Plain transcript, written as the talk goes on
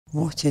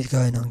What is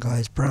going on,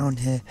 guys? Brown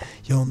here,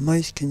 your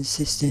most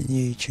consistent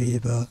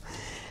YouTuber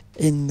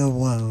in the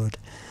world.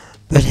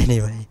 But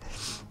anyway,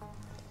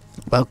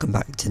 welcome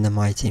back to the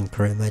My Team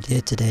Career Mode.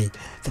 Here today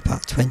for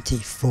part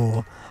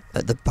 24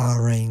 at the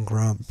Bahrain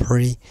Grand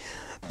Prix.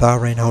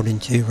 Bahrain holding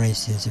 2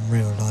 races in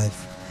real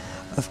life,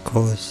 of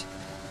course.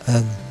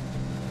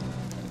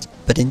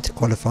 But into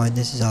qualifying,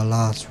 this is our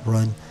last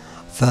run.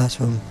 First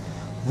one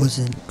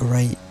wasn't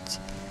great.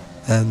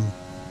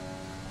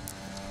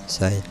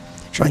 So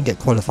try and get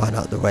qualifying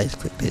out of the way as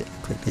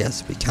quickly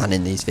as we can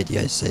in these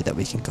videos so that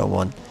we can go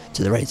on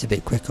to the race a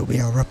bit quicker.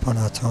 We are up on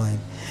our time.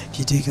 If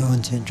you do go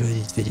on to enjoy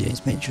these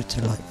videos, make sure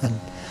to like and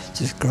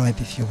subscribe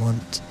if you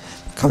want.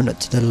 Coming up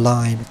to the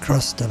line,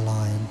 across the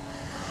line,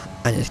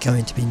 and it's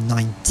going to be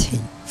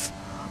 19th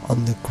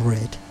on the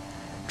grid.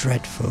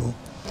 Dreadful.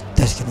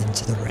 Let's get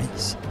into the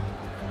race.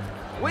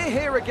 We're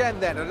here again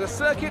then at a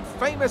circuit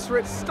famous for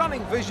its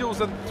stunning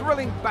visuals and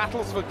thrilling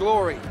battles for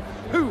glory.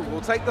 Who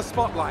will take the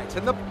spotlight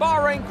in the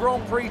Bahrain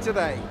Grand Prix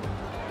today?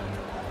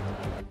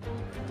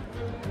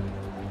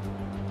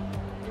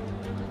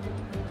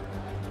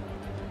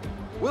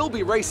 We'll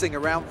be racing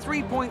around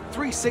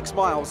 3.36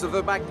 miles of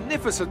the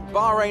magnificent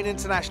Bahrain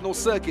International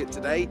Circuit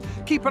today.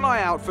 Keep an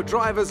eye out for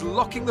drivers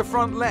locking the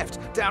front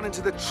left down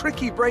into the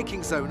tricky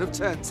braking zone of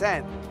turn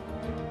 10.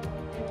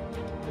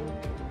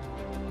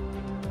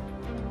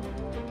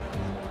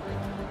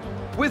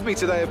 With me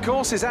today, of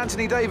course, is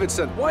Anthony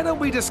Davidson. Why don't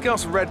we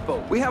discuss Red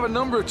Bull? We have a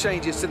number of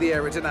changes to the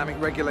aerodynamic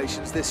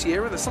regulations this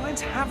year, and the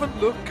signs haven't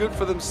looked good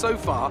for them so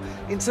far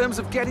in terms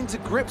of getting to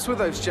grips with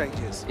those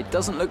changes. It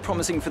doesn't look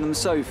promising for them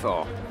so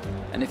far.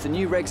 And if the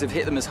new regs have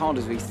hit them as hard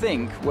as we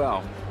think,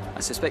 well,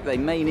 I suspect they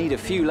may need a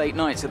few late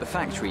nights at the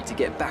factory to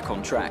get back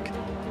on track.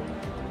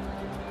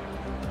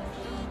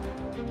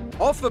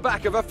 Off the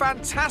back of a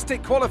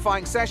fantastic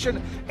qualifying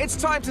session, it's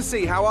time to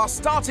see how our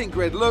starting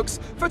grid looks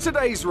for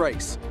today's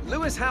race.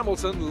 Lewis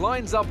Hamilton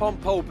lines up on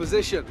pole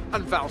position,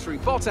 and Valtteri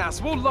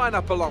Bottas will line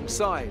up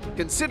alongside.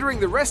 Considering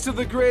the rest of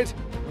the grid,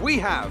 we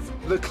have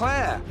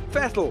Leclerc,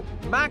 Vettel,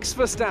 Max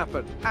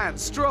Verstappen, and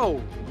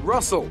Stroll,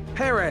 Russell,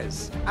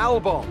 Perez,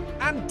 Albon,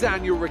 and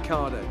Daniel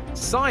Ricciardo,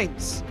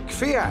 Sainz,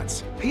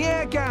 Kvyat,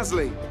 Pierre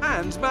Gasly,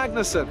 and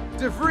Magnussen,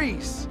 De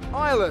Vries,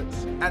 Ireland,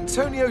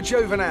 Antonio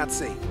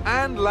Giovinazzi,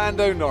 and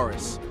Lando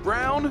Norris.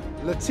 Brown,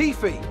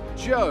 Latifi,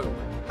 Joe,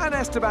 and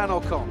Esteban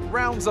Ocon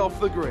rounds off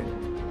the grid.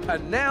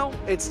 And now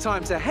it's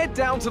time to head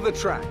down to the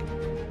track.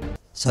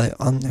 So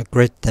on the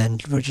grid then,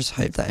 we'll just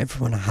hope that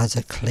everyone has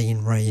a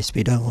clean race.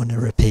 We don't want a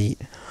repeat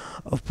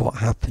of what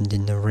happened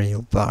in the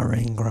real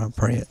Bahrain Grand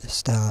Prix at the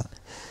start.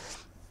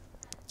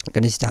 I'm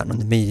going to start on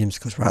the mediums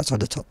because we're outside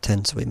the top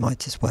 10, so we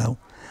might as well.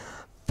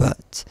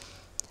 But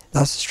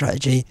that's the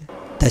strategy.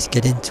 Let's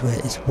get into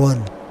it. It's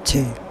 1,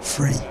 2,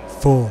 3,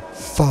 4,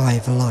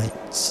 5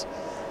 lights.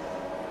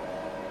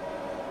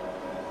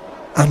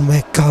 And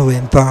we're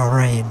going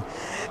Bahrain.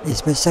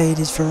 It's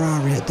Mercedes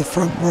Ferrari at the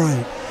front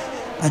row.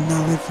 And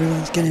now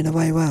everyone's getting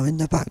away well. In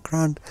the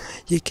background,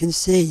 you can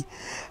see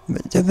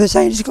the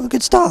Mercedes got a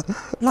good start.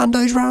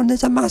 Lando's round,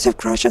 there's a massive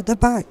crash at the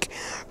back.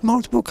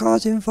 Multiple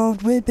cars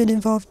involved. We've been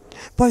involved.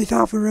 Both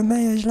Alfa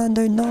Romeos,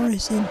 Lando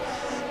Norris in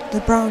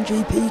the brown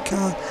GP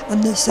car.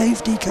 And the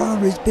safety car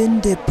has been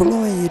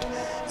deployed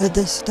at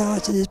the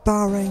start of this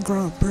Bahrain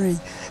Grand Prix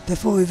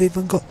before we've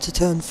even got to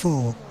turn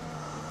 4.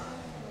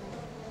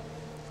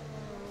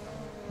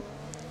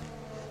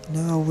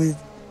 Now we've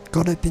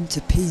got up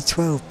into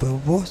P12, but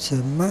what a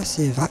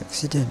massive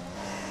accident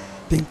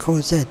been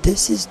caused there.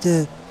 This is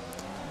the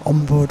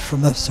onboard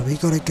from us, so we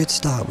got a good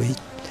start. We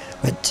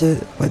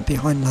went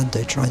behind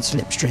Lando, try and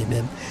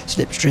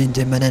slipstreamed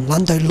him, and then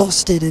Lando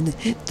lost it and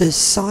hit the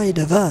side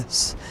of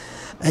us,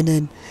 and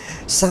then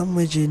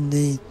sandwiching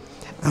the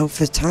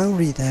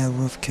AlphaTauri there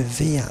of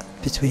Kvyat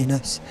between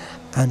us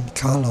and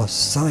Carlos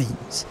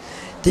Sainz.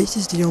 This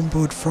is the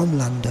onboard from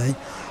Lando.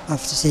 I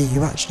have to see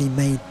who actually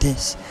made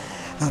this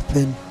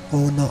happen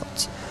or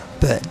not,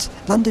 but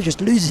Lando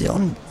just loses it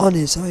on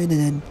his own and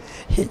then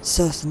hits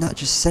us, and that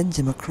just sends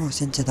him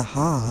across into the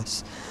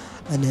Haas.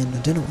 And then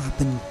I don't know what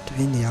happened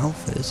between the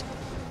Alphas,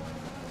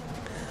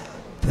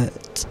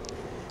 but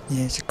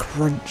yeah, it's a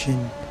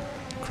crunching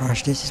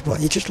crash. This is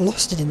what he just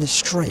lost it in a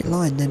straight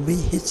line, then we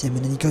hit him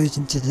and then he goes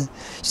into the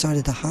side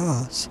of the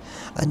Haas,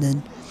 and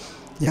then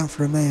the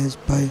Alfa Romeos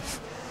both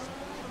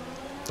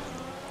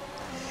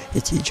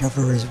hit each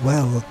other as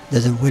well.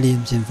 There's a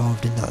Williams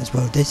involved in that as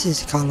well. This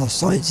is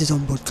Carlos Sainz is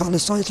on board.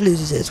 Carlos Sainz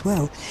loses it as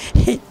well.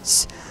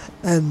 Hits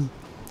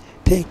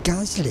Pierre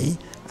Gasly,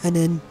 and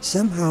then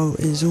somehow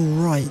is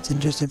alright and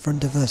just in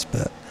front of us,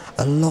 but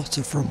a lot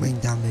of front wing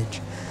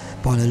damage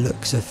by the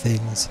looks of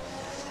things.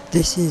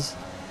 This is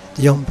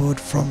the onboard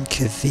from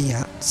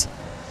Kvyat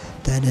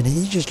then, and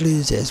he just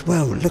loses it as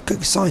well. Look at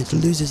Sainz,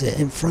 loses it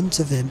in front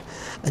of him,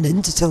 and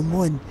into turn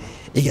 1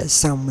 he gets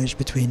sandwiched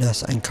between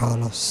us and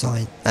Carlos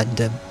Sainz,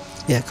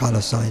 and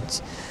Carlos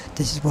Sainz.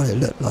 This is what it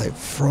looked like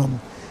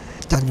from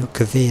Daniel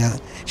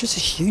Kvyat. Just a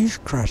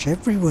huge crash.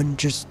 Everyone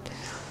just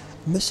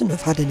mustn't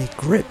have had any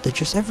grip. They're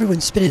just everyone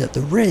spinning at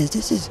the rears.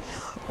 This is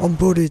on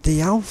board with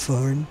the Alpha,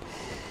 and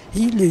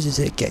he loses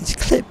it, gets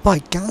clipped by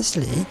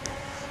Gasly.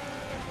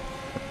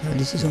 And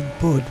this is on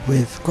board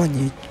with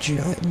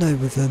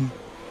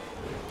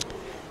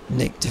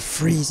Nick de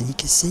Vries, and you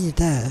can see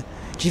there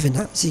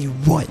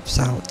Giovinazzi wipes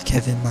out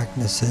Kevin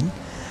Magnussen,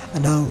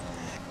 and now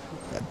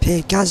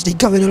Pierre Gasly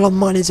going along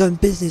mind his own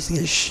business and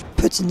gets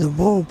put in the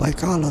wall by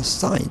Carlos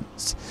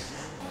Sainz.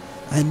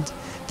 And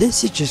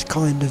this is just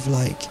kind of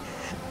like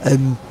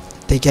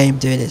the game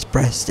doing its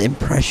best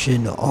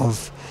impression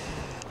of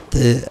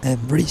the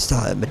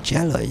restart at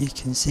Mugello. You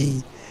can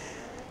see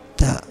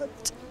that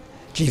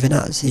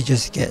Giovinazzi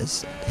just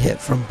gets hit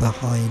from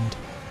behind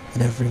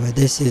and everywhere.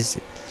 This is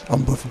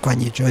on board from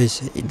Guanyu Zhou,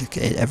 so look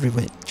at it,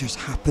 everyone just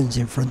happens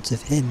in front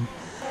of him.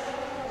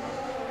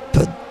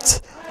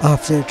 But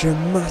after a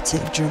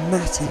dramatic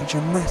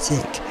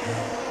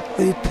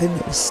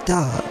open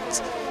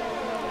start,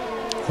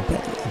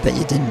 I bet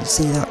you didn't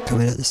see that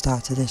coming at the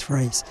start of this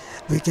race.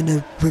 We're going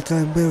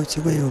wheel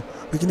to wheel.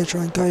 We're gonna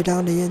try and go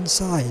down the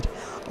inside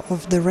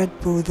of the Red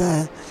Bull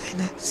there.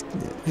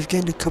 We've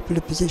gained a couple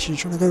of positions,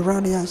 trying to go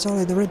round the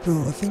outside of the Red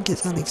Bull. I think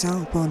it's Alex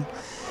Albon.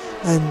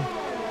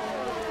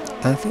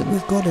 I think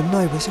we've got him.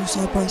 No, we're still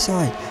side by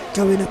side,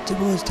 going up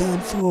towards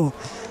turn 4.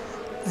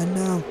 And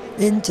now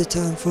into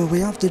turn 4, we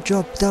have the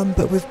job done,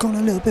 but we've gone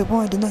a little bit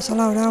wide, and that's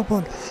allowed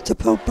Albon to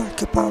pull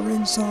back up our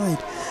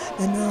inside.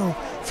 And now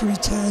through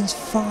turns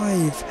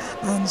 5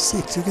 and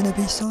 6, we're going to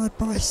be side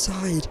by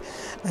side,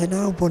 and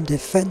Albon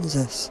defends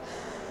us.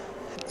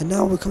 And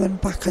now we're coming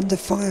back under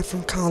fire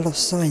from Carlos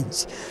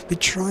Sainz. We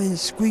try and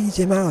squeeze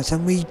him out,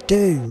 and we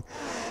do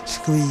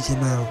squeeze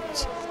him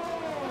out.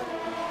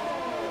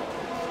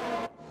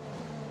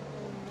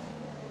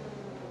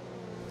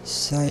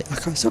 So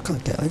I still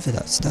can't get over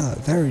that start.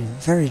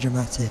 Very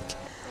dramatic,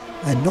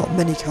 and not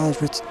many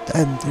cars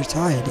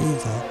retired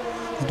either,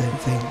 I don't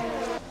think.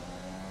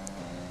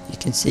 You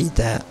can see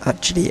there,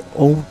 actually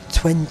all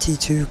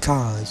 22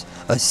 cars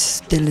are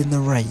still in the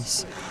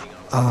race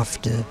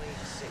after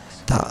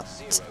that.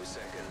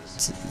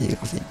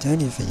 I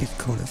don't even think you could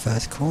call it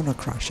first corner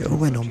crash. It all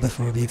went on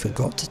before we even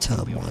got to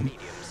turn 1.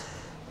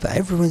 But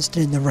everyone's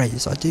still in the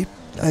race. I do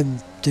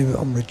it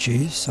on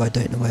reduce, so I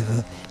don't know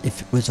whether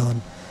if it was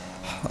on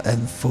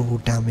full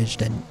damage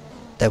then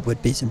there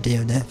would be some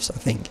DNFs. I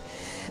think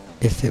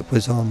if it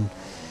was on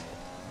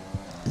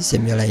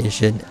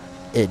simulation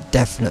it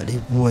definitely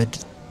would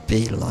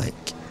be like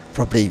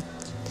probably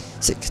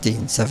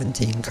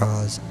 16-17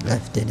 cars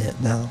left in it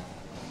now.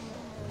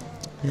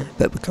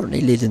 But we're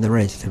currently leading the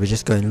race because we're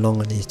just going long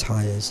on these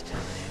tyres.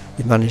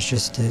 We managed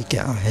just to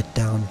get our head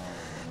down,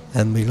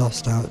 and we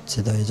lost out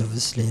to those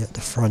obviously at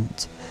the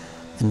front.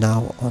 And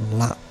now on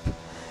lap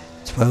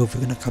 12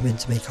 we're going to come in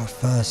to make our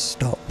first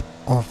stop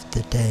of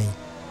the day,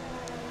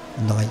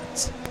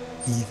 night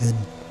even.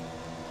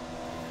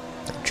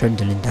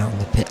 Trundling down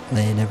the pit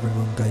lane,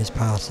 everyone goes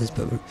past us,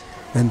 but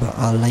remember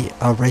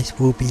our race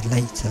will be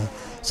later,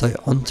 so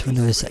on to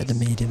another set of the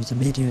mediums. The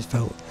mediums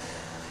felt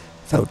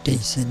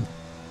decent.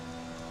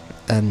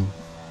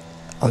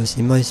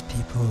 Obviously most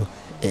people,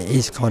 it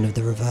is kind of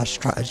the reverse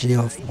strategy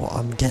of what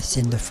I'm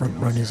guessing the front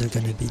runners are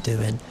going to be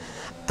doing,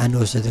 and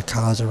also the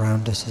cars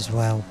around us as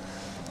well.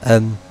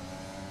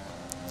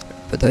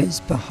 But those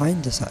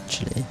behind us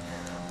actually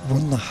are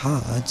on the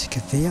hards,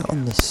 Kvyat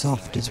on the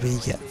soft as we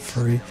get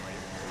through,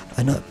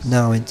 and up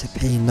now into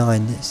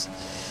P9.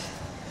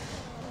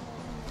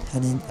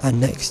 And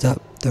next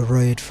up the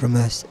road from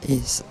us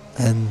is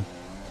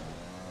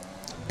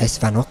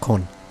Esteban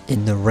Ocon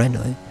in the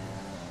Renault.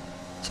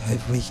 So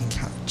hopefully we can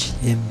catch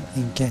him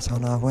and get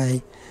on our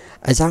way.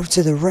 As out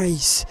of the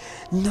race,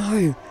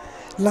 no,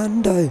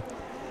 Lando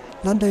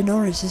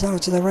Norris is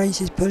out of the race,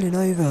 he's pulling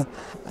over,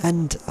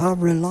 and our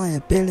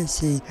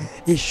reliability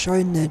is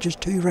shown there just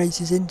 2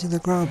 races into the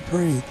Grand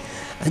Prix.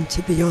 And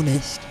to be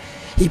honest,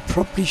 he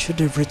probably should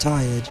have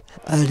retired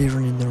earlier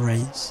on in the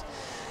race,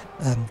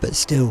 but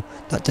still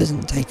that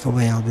doesn't take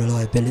away our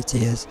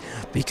reliability as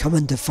we come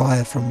under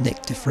fire from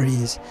Nick de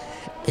Vries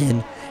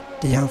in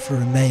the Alfa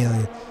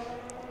Romeo.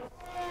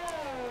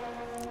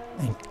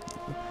 And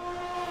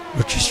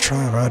we'll just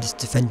try our hardest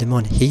to defend him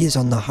on. He is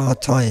on the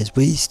hard tyres.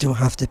 We still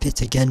have to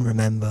pit again,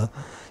 remember.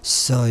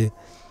 So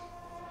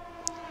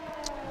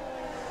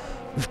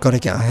we've got to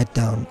get our head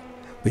down.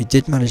 We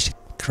did manage to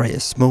create a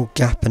small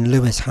gap, and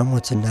Lewis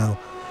Hamilton now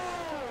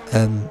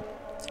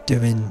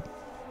doing,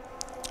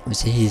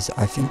 obviously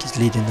I think he's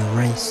leading the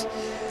race,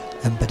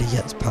 but he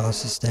gets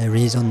past us there.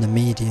 He's on the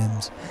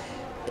mediums,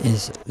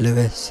 is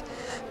Lewis,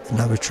 and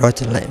now we tried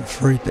to let him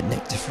through, but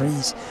Nick de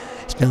Vries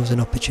smells an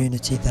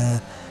opportunity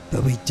there,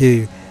 but we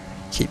do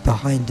keep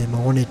behind him. I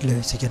wanted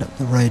Lewis to get up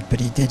the road, but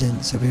he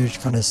didn't, so we were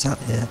just kind of sat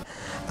here,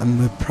 and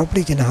we're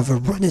probably going to have a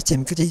run at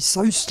him because he's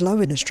so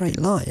slow in a straight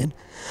line,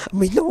 and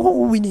we know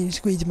all we need to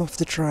squeeze him off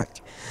the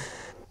track,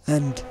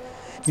 and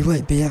he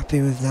won't be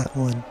happy with that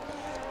one.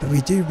 But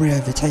we do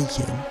re-overtake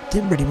him.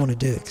 Didn't really want to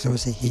do it because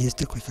obviously he is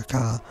the quicker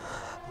car,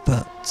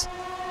 but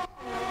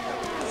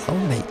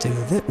I'll make do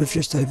with it. We've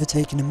just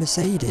overtaken a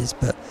Mercedes,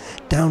 but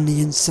down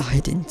the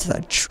inside into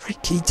that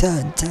tricky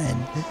turn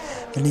 10,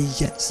 and he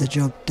gets the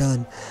job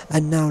done.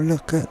 And now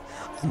look at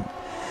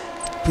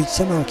we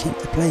somehow keep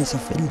the place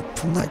off.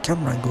 From that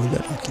camera angle, it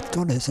looked like he'd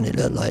got us, and it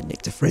looked like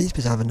Nick de Vries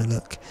was having a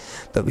look.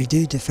 But we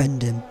do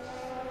defend him.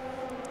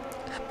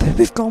 But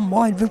we've gone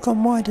wide,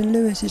 and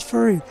Lewis is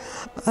through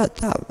at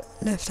that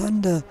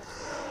left-hander.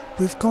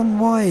 We've gone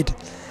wide,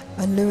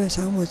 and Lewis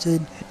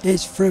Hamilton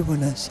is through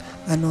on us.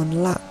 And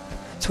on lap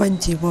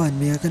 21,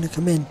 we are going to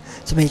come in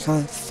to make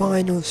our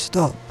final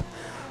stop.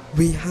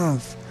 We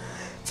have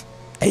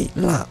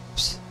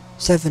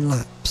 7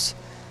 laps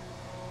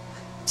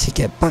to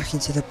get back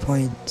into the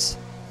points.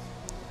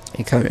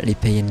 And currently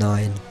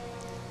P9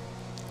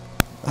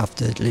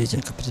 after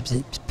losing a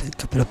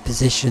couple of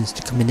positions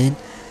to coming in.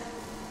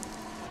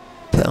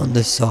 Put on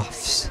the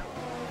softs,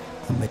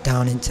 and we're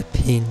down into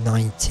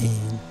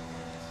P19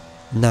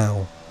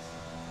 now.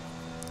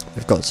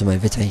 We've got some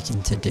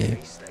overtaking to do.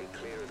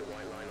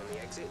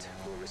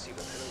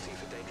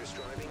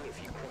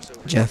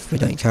 Jeff, we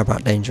don't care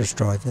about dangerous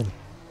driving.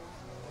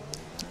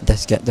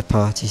 Let's get the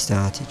party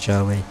started,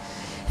 shall we?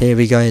 Here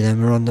we go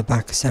then, we're on the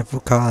back of several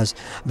cars.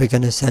 We're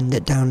going to send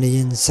it down the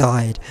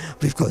inside.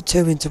 We've got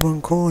 2 into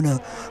 1 corner.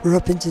 We're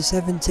up into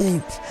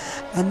 17th.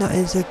 And that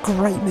is a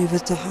great move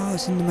as the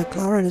Haas and the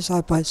McLaren are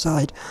side by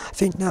side. I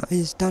think that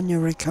is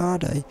Daniel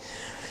Ricciardo. You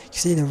can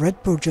see the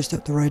Red Bull just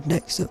up the road.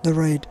 Next up the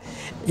road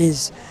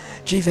is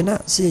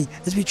Giovinazzi.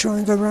 As we try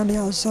and go around the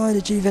outside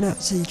of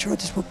Giovinazzi. Try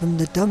to swap him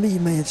the dummy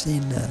you may have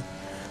seen there.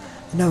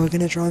 Now we're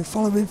going to try and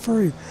follow him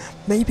through.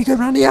 Maybe go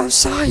around the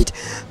outside.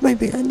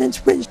 Maybe, and then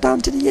switch down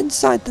to the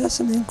inside.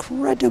 That's an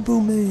incredible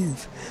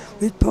move.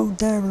 We've pulled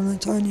there on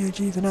Antonio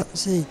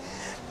Giovinazzi.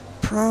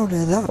 Proud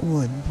of that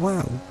one.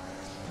 Wow.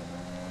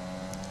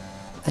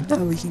 And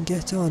now we can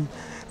get on.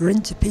 We're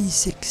into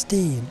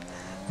P16.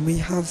 And we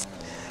have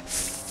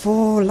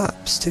 4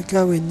 laps to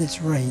go in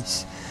this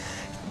race.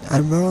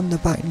 And we're on the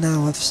back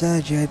now of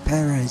Sergio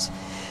Perez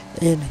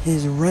in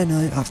his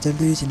Renault after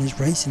losing his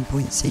racing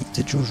point seat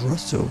to George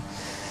Russell.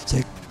 So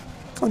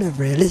kind of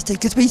realistic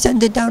because we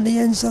send it down the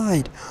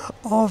inside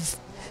of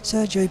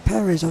Sergio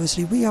Perez.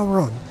 Obviously we are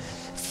on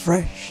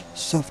fresh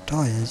soft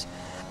tyres,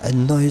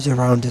 and those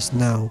around us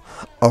now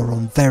are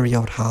on very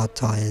old hard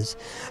tyres.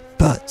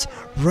 But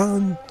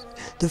round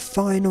the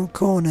final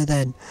corner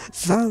then,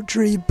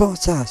 Valtteri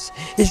Bottas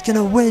is going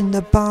to win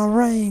the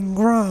Bahrain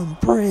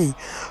Grand Prix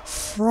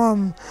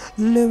from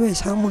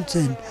Lewis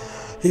Hamilton.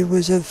 It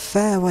was a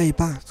fair way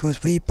back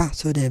because we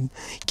battled him,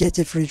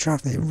 getting through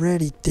traffic. It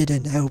really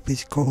didn't help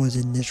his cause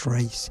in this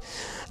race.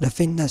 And I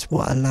think that's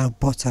what allowed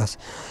Bottas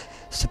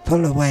to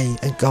pull away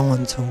and go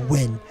on to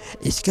win.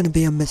 It's going to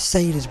be a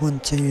Mercedes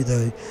 1-2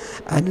 though.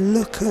 And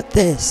look at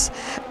this.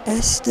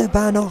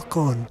 Esteban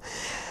Ocon,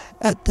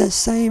 at the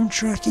same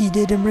track he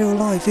did in real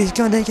life, he's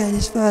going to get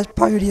his first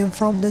podium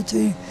from the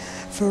 2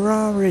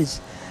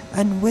 Ferraris.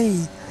 And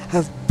we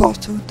have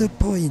bottled the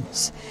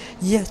points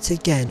yet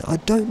again. I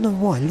don't know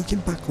why, looking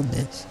back on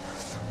this,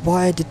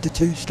 why I did the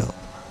 2 stop.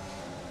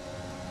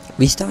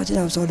 We started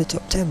outside the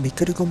top 10, we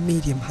could have gone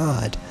medium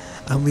hard,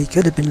 and we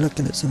could have been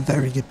looking at some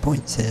very good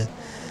points here.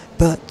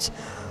 But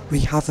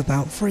we have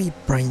about 3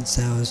 brain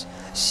cells,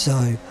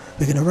 so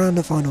we're going to round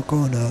the final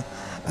corner,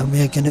 and we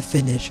are going to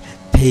finish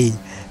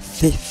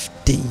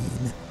P15.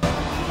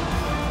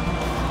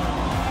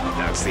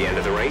 That's the end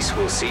of the race,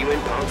 we'll see you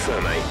in Parc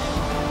Ferme.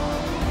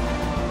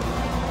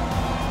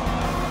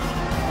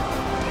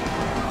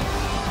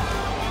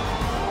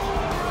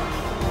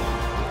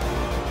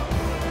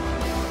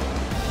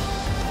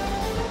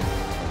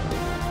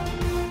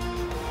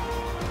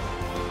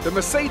 The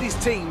Mercedes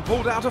team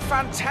pulled out a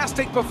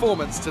fantastic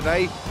performance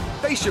today.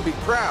 They should be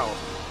proud.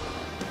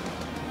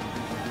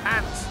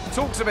 And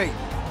talk to me,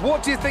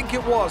 what do you think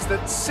it was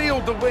that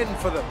sealed the win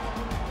for them?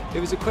 It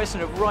was a question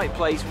of right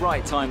place,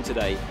 right time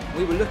today.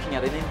 We were looking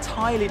at an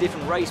entirely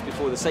different race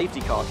before the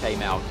safety car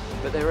came out,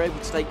 but they were able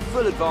to take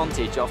full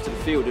advantage after the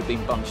field had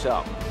been bunched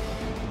up.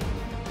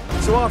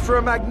 So after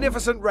a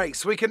magnificent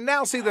race, we can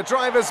now see the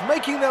drivers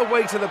making their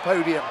way to the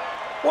podium.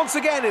 Once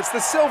again, it's the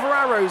Silver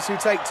Arrows who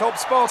take top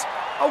spot.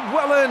 A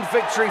well-earned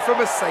victory for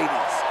Mercedes.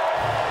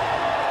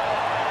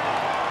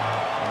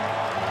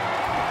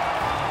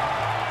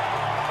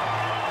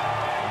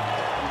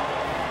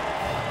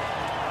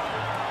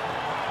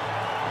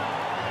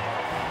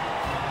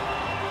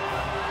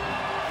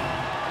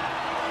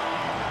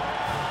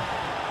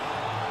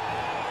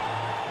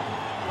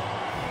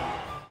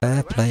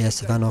 Fair play,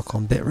 Esteban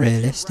Ocon, bit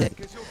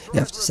realistic, you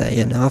have to say.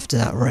 And after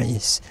that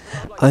race,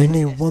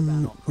 only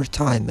 1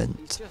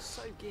 retirement.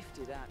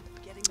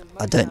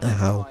 I don't know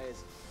how.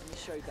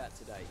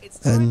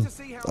 And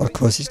of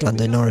course it's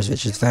Lando Norris,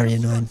 which is very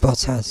annoying.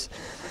 Bottas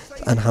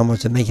and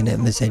Hamilton making it a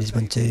Mercedes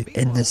 1-2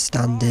 in the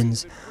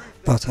standings.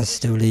 Bottas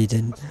still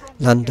leading.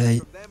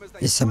 Lando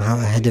is somehow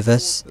ahead of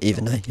us,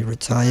 even though he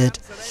retired.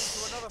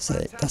 So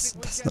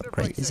that's not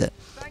great, is it?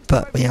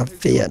 But we have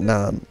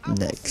Vietnam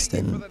next,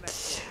 and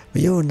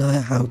we all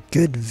know how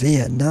good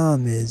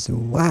Vietnam is.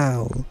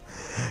 Wow,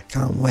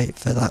 can't wait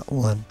for that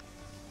one.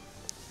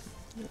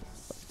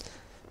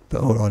 But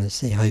all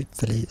honesty,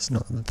 hopefully it's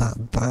not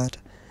that bad.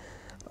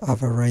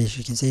 of a race.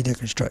 You can see the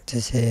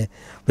constructors here.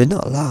 We're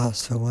not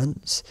last for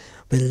once.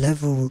 We're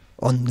level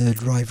on the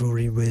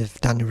rivalry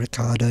with Daniel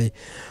Ricciardo.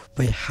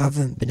 We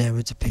haven't been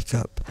able to pick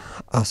up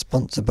our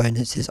sponsor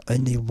bonuses,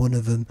 only one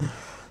of them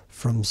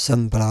from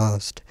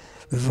Sunblast.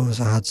 We've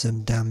also had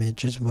some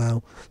damage as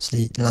well, so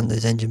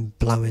Lando's engine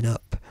blowing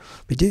up.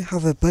 We do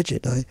have a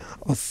budget though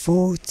of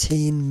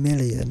 14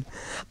 million,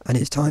 and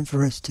it's time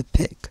for us to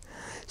pick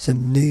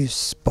some new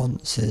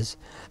sponsors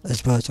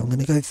as well. So I'm going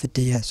to go for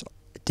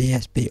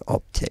DSB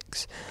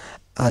Optics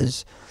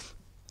as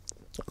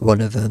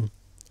one of them.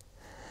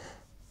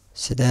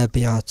 So there'll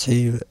be our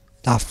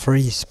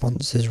three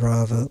sponsors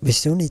rather. We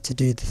still need to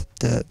do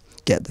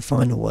get the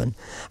final one,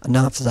 and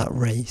after that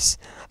race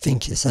I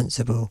think it's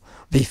sensible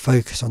be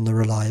focused on the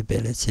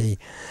reliability.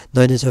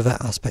 No, there's other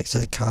aspects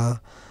of the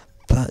car,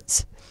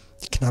 but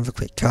you can have a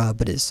quick car,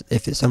 but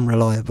if it's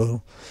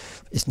unreliable,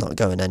 it's not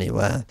going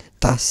anywhere.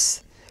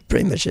 That's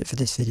pretty much it for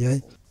this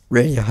video.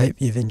 Really hope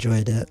you've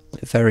enjoyed it.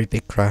 A very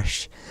big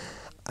crash,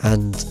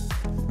 and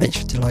make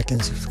sure to like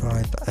and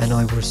subscribe, and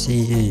I will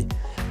see you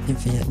in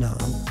Vietnam.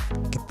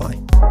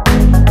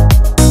 Goodbye.